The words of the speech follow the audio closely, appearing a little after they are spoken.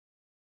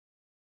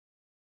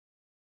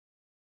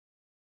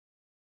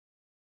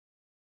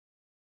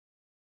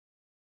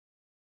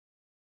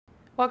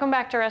Welcome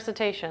back to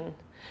recitation.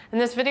 In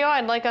this video,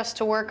 I'd like us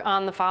to work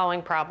on the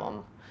following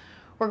problem.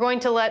 We're going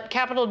to let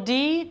capital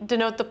D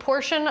denote the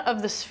portion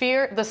of the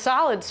sphere, the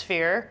solid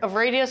sphere, of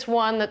radius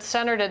 1 that's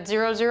centered at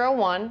 0, 0,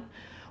 1,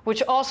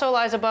 which also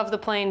lies above the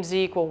plane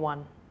z equal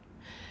 1.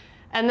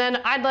 And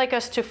then I'd like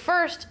us to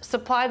first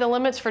supply the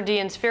limits for D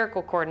in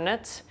spherical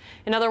coordinates.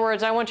 In other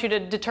words, I want you to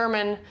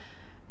determine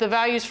the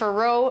values for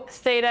rho,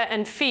 theta,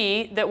 and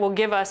phi that will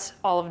give us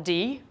all of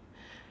D.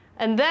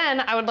 And then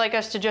I would like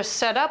us to just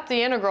set up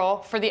the integral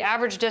for the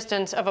average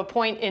distance of a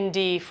point in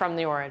D from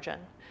the origin.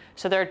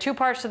 So there are two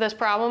parts to this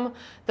problem.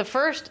 The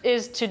first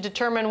is to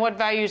determine what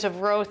values of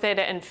rho,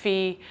 theta, and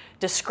phi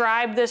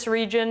describe this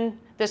region,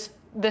 this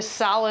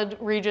solid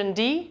region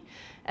D.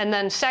 And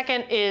then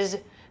second is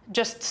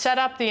just set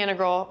up the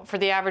integral for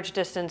the average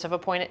distance of a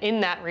point in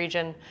that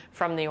region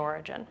from the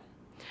origin.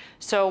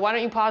 So why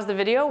don't you pause the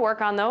video,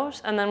 work on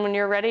those, and then when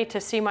you're ready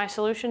to see my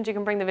solutions, you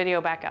can bring the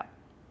video back up.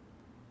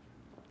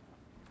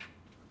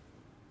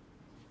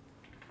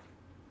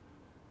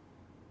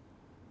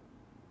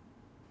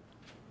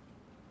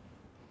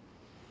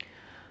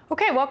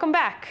 Okay, welcome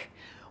back.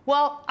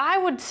 Well, I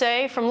would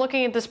say from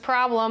looking at this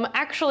problem,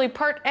 actually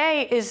part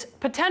A is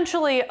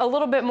potentially a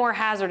little bit more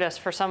hazardous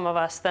for some of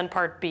us than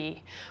part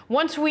B.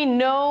 Once we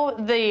know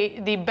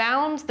the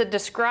bounds that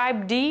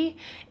describe D,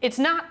 it's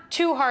not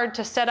too hard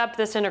to set up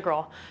this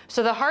integral.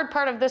 So the hard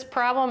part of this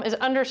problem is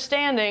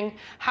understanding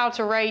how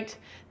to write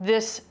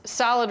this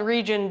solid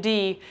region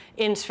D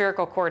in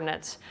spherical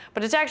coordinates.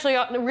 But it's actually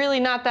really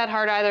not that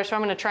hard either, so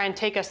I'm going to try and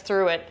take us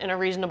through it in a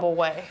reasonable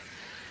way.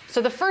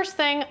 So the first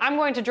thing, I'm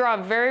going to draw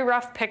a very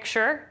rough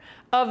picture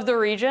of the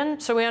region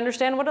so we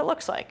understand what it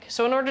looks like.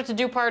 So in order to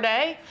do part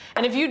A,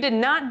 and if you did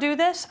not do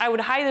this, I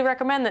would highly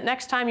recommend that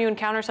next time you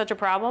encounter such a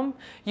problem,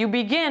 you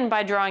begin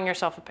by drawing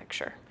yourself a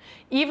picture.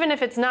 Even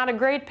if it's not a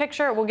great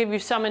picture, it will give you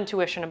some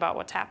intuition about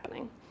what's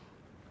happening.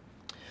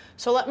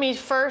 So let me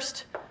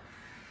first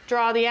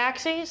draw the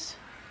axes.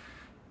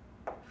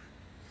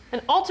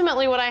 And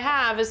ultimately what I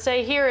have is,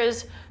 say here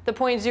is the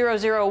point 0,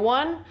 0,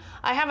 1.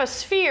 I have a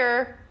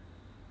sphere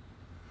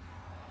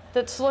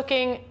that's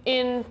looking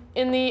in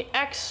the in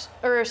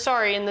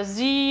the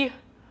z,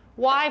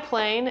 y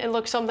plane. It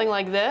looks something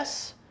like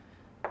this.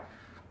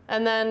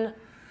 And then,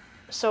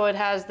 so it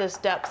has this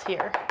depth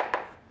here.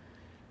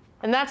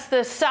 And that's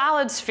the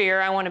solid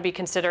sphere I want to be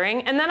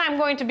considering. And then I'm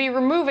going to be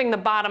removing the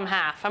bottom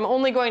half. I'm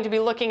only going to be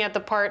looking at the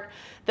part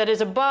that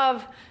is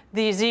above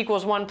the z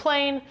equals 1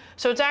 plane.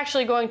 So it's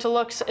actually going to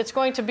look, it's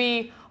going to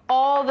be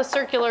all the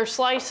circular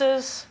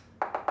slices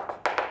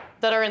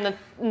that are in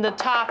the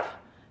top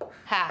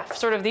half,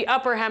 sort of the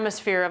upper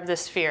hemisphere of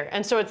this sphere.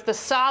 And so it's the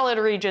solid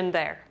region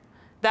there.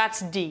 That's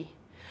D.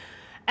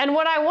 And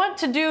what I want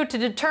to do to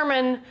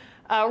determine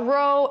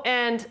rho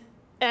and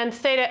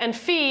theta and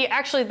phi,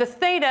 actually the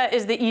theta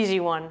is the easy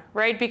one,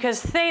 right?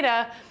 Because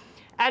theta,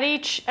 at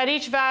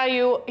each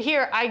value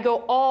here, I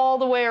go all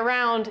the way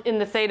around in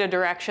the theta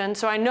direction.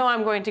 So I know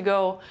I'm going to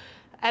go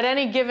at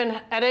any given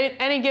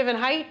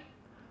height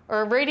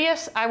or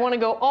radius, I want to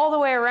go all the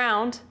way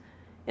around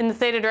in the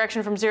theta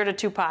direction from 0 to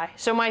 2 pi.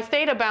 So my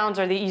theta bounds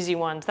are the easy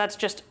ones. That's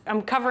just,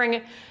 I'm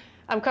covering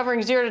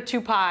 0 to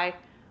 2 pi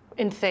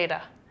in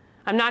theta.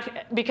 I'm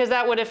not, because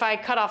that would, if I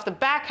cut off the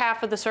back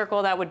half of the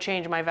circle, that would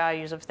change my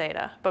values of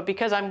theta. But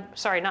because I'm,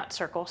 sorry, not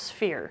circle,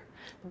 sphere.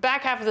 The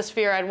back half of the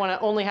sphere, I'd want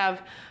to only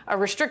have a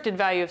restricted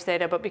value of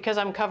theta, but because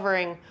I'm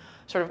covering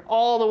sort of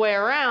all the way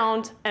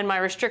around, and my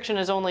restriction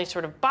is only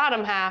sort of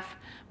bottom half,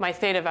 my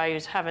theta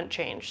values haven't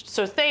changed.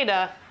 So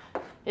theta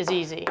is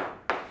easy,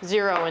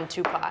 0 and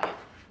 2 pi.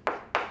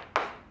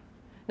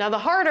 Now the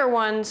harder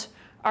ones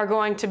are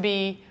going to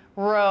be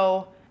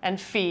rho and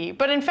phi.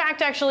 But in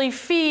fact, actually,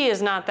 phi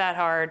is not that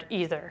hard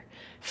either.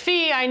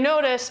 Phi, I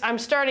notice I'm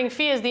starting,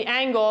 phi is the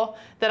angle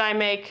that I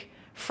make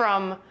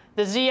from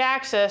the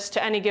z-axis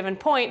to any given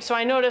point. So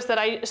I notice that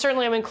I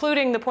certainly am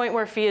including the point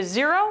where phi is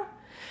 0.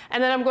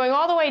 And then I'm going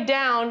all the way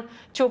down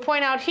to a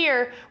point out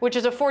here, which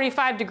is a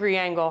 45-degree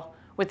angle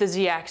with the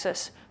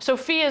z-axis. So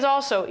phi is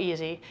also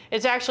easy.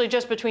 It's actually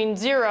just between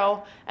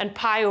 0 and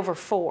pi over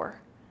 4.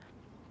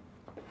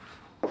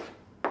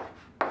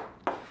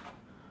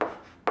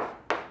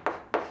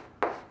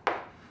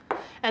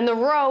 And the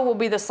rho will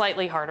be the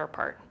slightly harder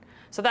part.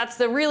 So that's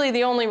really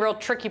the only real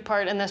tricky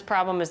part in this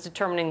problem, is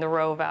determining the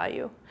rho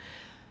value.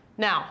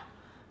 Now,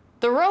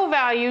 the rho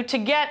value, to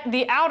get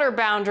the outer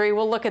boundary,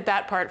 we'll look at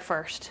that part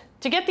first.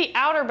 To get the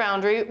outer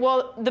boundary,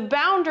 well, the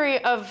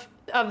boundary of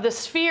the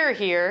sphere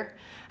here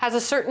has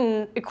a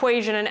certain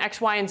equation in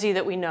x, y, and z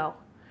that we know,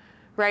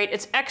 right?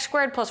 It's x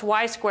squared plus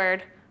y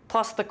squared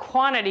plus the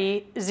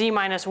quantity z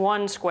minus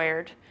 1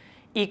 squared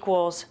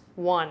equals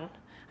 1.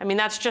 I mean,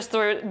 that's just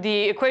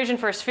the equation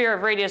for a sphere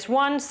of radius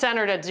 1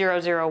 centered at 0,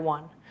 0,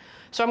 1.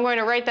 So I'm going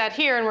to write that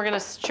here, and we're going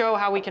to show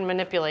how we can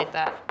manipulate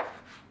that.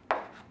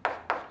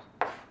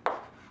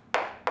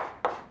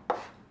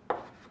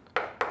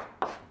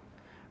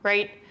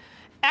 Right?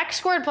 X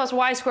squared plus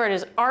y squared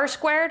is r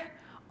squared.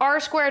 R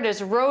squared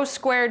is rho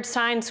squared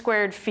sine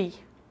squared phi.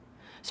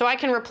 So I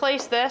can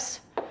replace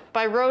this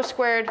by rho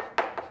squared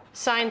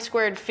sine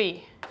squared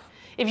phi.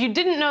 if you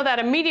didn't know that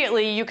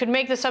immediately, you could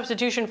make the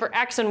substitution for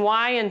x and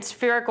y in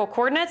spherical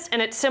coordinates,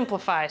 and it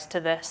simplifies to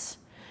this.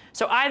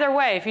 So either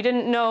way, if you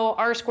didn't know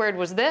r squared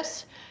was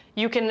this,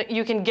 you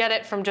can get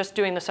it from just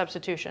doing the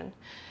substitution.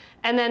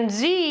 And then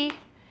z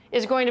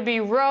is going to be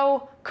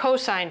rho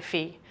cosine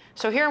phi.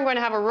 So here I'm going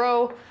to have a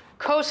rho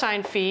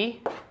cosine phi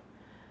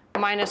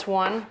minus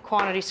 1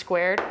 quantity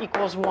squared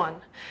equals 1.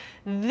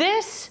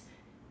 This,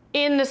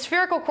 in the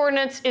spherical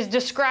coordinates, is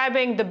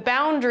describing the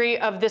boundary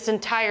of this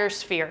entire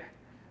sphere,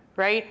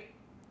 right?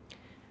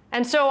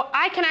 And so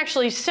I can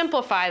actually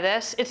simplify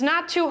this. It's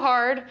not too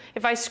hard.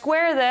 If I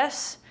square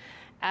this,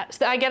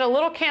 I get a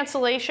little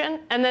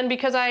cancellation, and then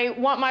because I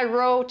want my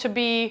rho to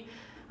be,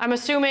 I'm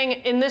assuming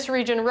in this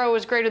region rho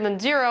is greater than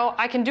 0,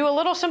 I can do a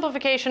little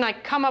simplification. I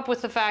come up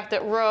with the fact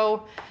that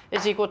rho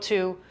is equal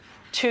to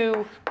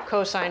 2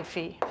 cosine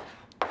phi.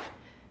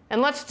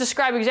 And let's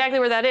describe exactly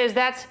where that is.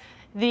 That's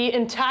the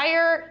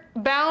entire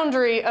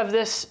boundary of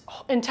this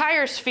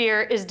entire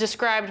sphere is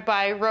described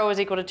by rho is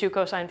equal to 2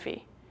 cosine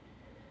phi.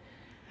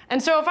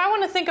 And so if I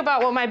want to think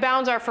about what my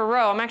bounds are for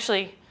rho, I'm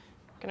actually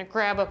going to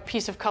grab a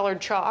piece of colored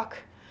chalk.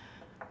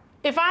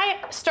 If I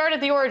start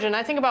at the origin,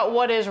 I think about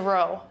what is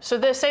rho. So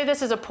say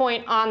this is a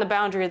point on the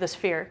boundary of the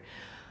sphere.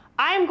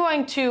 I'm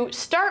going to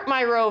start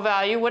my rho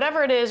value,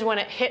 whatever it is, when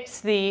it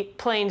hits the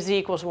plane z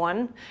equals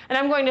 1, and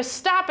I'm going to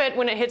stop it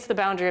when it hits the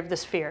boundary of the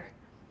sphere.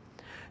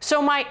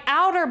 So my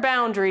outer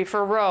boundary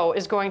for rho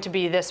is going to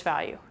be this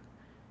value.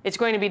 It's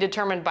going to be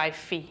determined by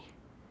phi,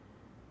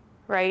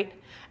 right?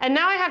 And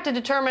now I have to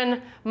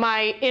determine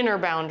my inner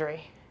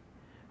boundary,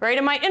 right?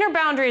 And my inner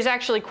boundary is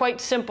actually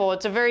quite simple.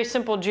 It's a very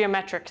simple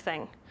geometric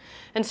thing.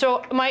 And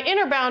so my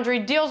inner boundary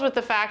deals with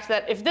the fact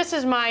that if this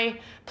is my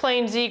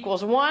plane z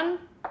equals 1,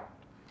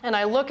 and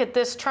I look at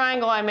this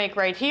triangle I make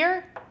right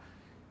here,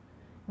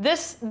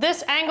 this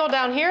angle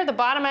down here, the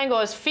bottom angle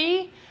is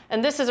phi,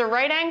 and this is a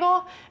right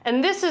angle,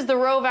 and this is the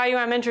rho value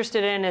I'm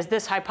interested in, is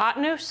this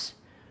hypotenuse,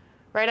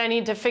 right? I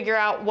need to figure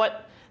out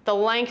what the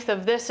length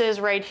of this is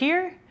right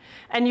here,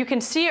 and you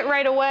can see it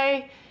right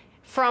away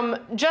from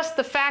just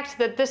the fact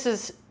that this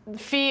is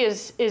phi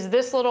is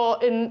this little,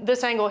 in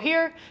this angle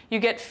here, you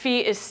get phi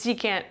is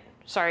secant,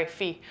 sorry,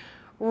 phi.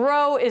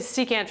 Rho is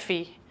secant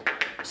phi.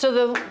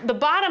 So the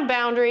bottom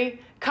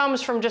boundary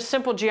comes from just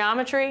simple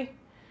geometry.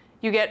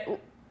 You get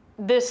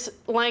this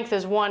length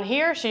is 1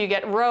 here, so you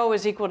get rho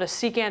is equal to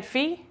secant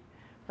phi,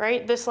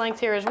 right? This length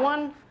here is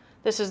 1.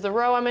 This is the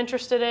rho I'm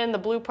interested in, the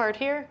blue part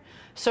here.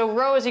 So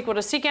rho is equal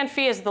to secant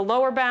phi as the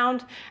lower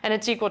bound, and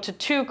it's equal to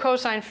 2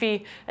 cosine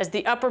phi as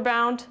the upper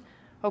bound,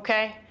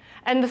 okay?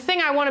 And the thing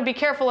I want to be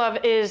careful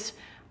of is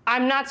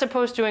I'm not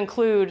supposed to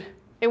include,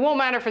 it won't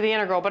matter for the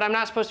integral, but I'm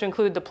not supposed to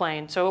include the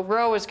plane. So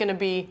rho is going to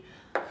be,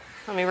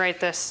 let me write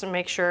this and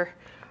make sure.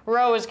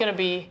 Rho is going to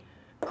be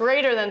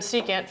greater than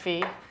secant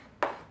phi,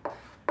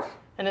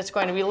 and it's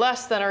going to be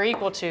less than or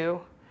equal to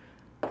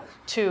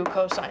 2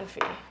 cosine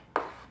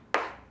phi.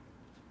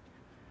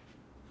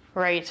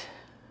 Right.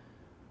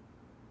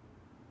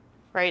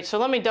 Right, so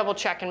let me double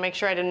check and make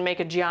sure I didn't make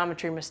a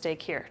geometry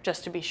mistake here,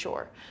 just to be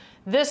sure.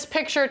 This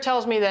picture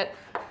tells me that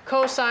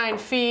cosine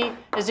phi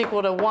is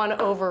equal to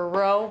 1 over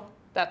rho.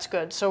 That's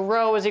good. So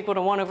rho is equal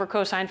to 1 over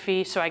cosine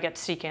phi, so I get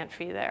secant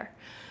phi there.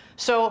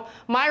 So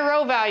my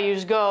rho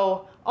values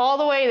go all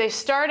the way, they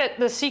start at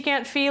the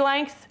secant phi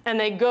length, and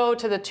they go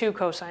to the 2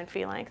 cosine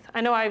phi length. I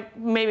know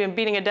maybe I'm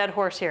beating a dead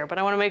horse here, but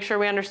I want to make sure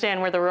we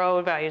understand where the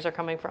rho values are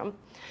coming from.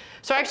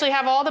 So I actually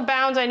have all the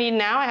bounds I need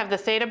now. I have the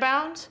theta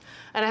bounds,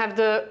 and I have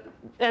the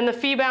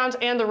phi bounds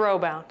and the rho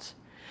bounds.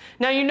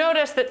 Now you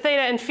notice that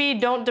theta and phi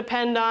don't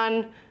depend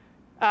on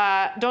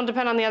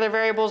the other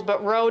variables,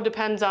 but rho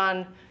depends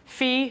on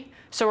phi,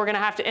 so we're going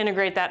to have to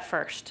integrate that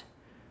first.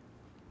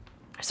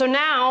 So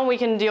now we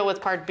can deal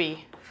with part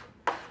B.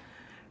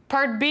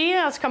 Part B,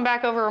 let's come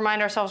back over and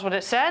remind ourselves what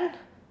it said. It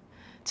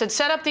said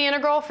set up the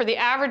integral for the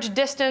average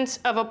distance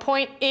of a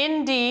point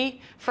in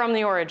D from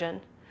the origin.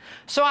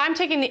 So I'm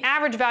taking the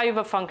average value of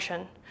a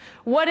function.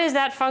 What is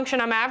that function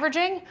I'm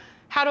averaging?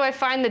 How do I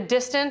find the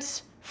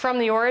distance from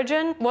the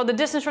origin? Well, the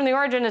distance from the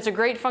origin is a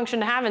great function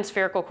to have in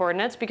spherical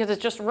coordinates because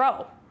it's just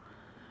rho.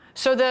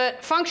 So the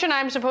function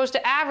I'm supposed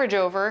to average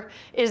over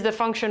is the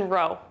function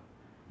rho.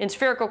 In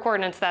spherical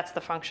coordinates, that's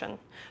the function.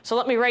 So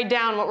let me write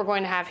down what we're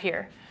going to have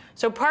here.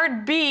 So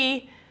part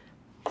B,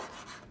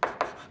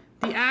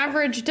 the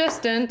average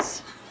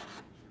distance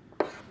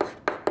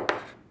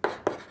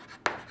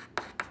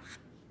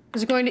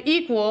is going to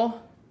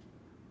equal,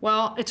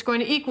 well, it's going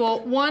to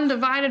equal 1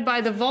 divided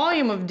by the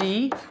volume of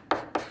D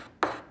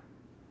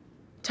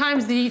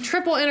times the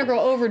triple integral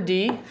over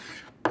D,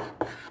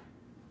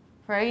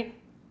 right,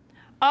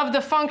 of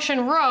the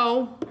function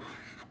rho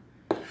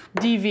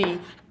dv.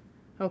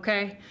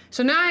 Okay,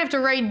 so now I have to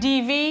write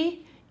dv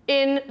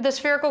in the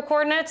spherical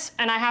coordinates,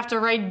 and I have to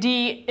write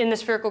d in the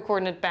spherical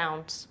coordinate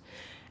bounds.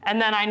 And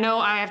then I know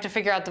I have to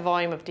figure out the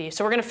volume of d.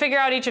 So we're going to figure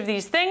out each of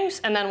these things,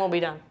 and then we'll be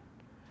done.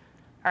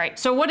 All right,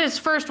 so what is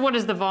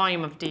the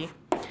volume of d?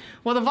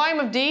 Well, the volume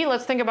of d,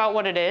 let's think about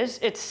what it is.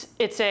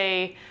 It's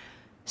a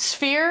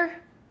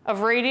sphere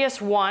of radius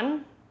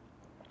 1,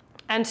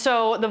 And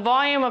so the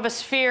volume of a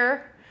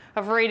sphere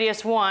of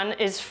radius 1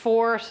 is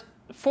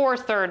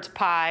 4/3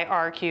 pi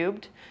r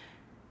cubed.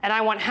 And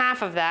I want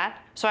half of that,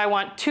 so I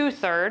want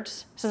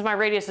 2/3. Since my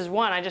radius is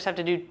 1, I just have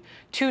to do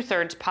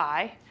 2/3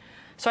 pi.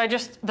 So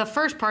the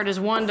first part is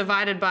 1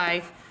 divided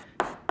by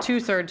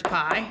 2/3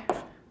 pi.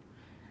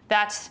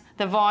 That's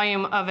the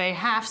volume of a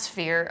half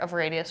sphere of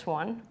radius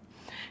 1.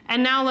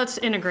 And now let's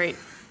integrate.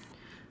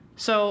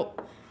 So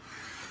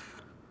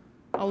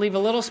I'll leave a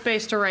little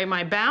space to write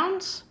my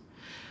bounds.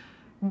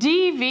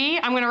 dv,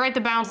 I'm going to write the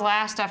bounds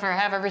last after I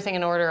have everything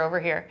in order over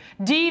here.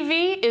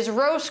 dv is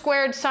rho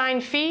squared sine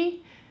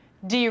phi,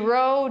 d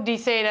rho, d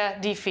theta,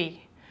 d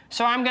phi.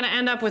 So I'm going to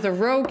end up with a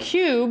rho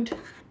cubed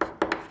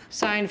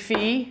sine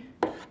phi,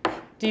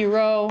 d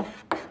rho,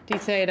 d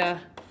theta,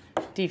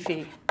 d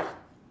phi.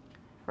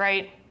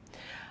 Right?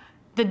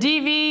 The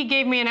dv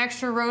gave me an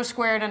extra rho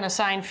squared and a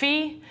sine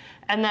phi.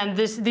 And then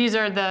these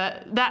are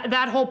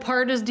that whole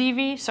part is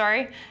dv,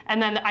 sorry.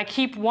 And then I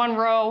keep one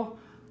rho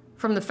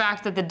from the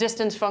fact that the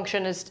distance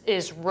function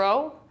is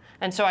rho.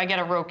 And so I get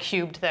a rho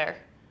cubed there.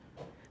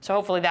 So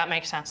hopefully that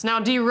makes sense. Now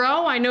d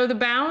rho, I know the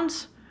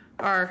bounds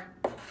are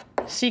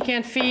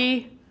secant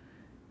phi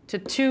to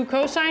 2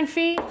 cosine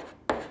phi.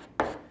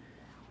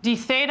 D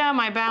theta,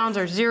 my bounds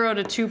are 0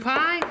 to 2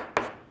 pi.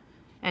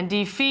 And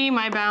d phi,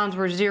 my bounds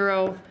were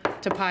 0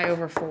 to pi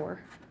over 4.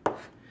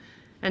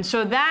 And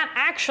so that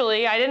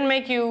actually, I didn't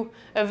make you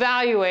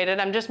evaluate it,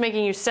 I'm just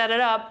making you set it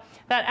up.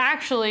 That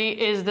actually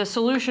is the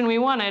solution we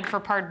wanted for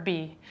part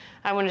B.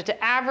 I wanted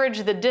to average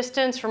the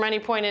distance from any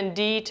point in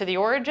D to the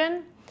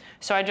origin.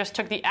 So I just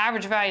took the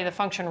average value of the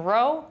function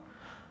rho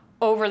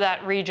over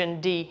that region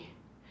D.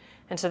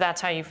 And so that's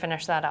how you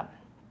finish that up.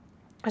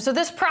 And so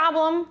this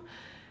problem,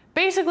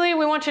 basically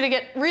we want you to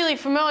get really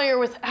familiar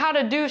with how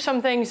to do some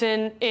things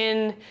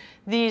in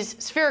these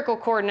spherical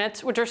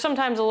coordinates, which are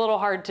sometimes a little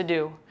hard to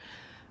do.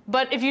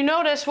 But if you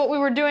notice what we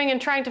were doing in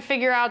trying to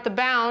figure out the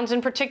bounds,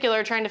 in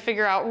particular trying to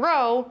figure out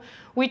rho,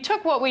 we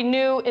took what we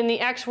knew in the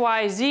x,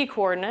 y, z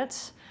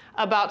coordinates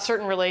about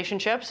certain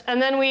relationships,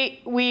 and then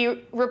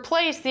we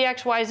replaced the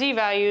x, y, z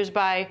values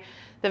by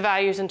the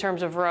values in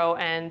terms of rho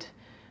and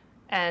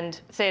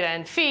theta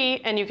and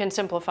phi, and you can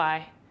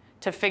simplify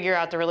to figure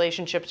out the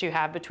relationships you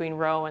have between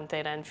rho and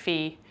theta and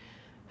phi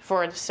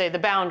for, say, the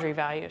boundary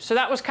values. So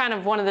that was kind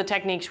of one of the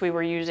techniques we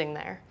were using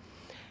there.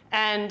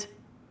 And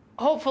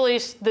hopefully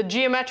the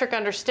geometric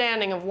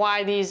understanding of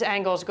why these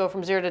angles go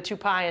from 0 to 2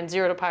 pi and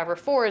 0 to pi over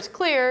 4 is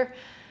clear.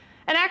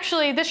 And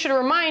actually, this should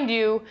remind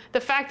you, the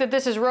fact that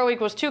this is rho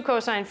equals 2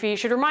 cosine phi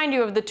should remind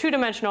you of the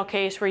two-dimensional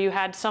case where you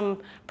had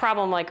some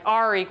problem like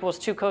r equals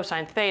 2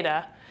 cosine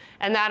theta,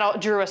 and that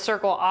drew a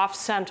circle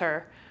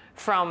off-center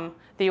from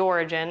the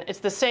origin. It's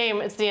the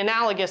same, it's the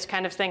analogous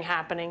kind of thing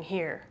happening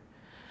here.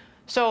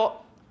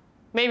 So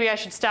maybe I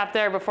should stop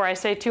there before I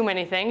say too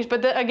many things.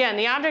 But again,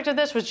 the object of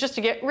this was just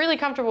to get really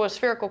comfortable with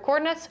spherical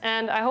coordinates,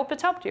 and I hope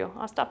it's helped you.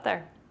 I'll stop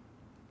there.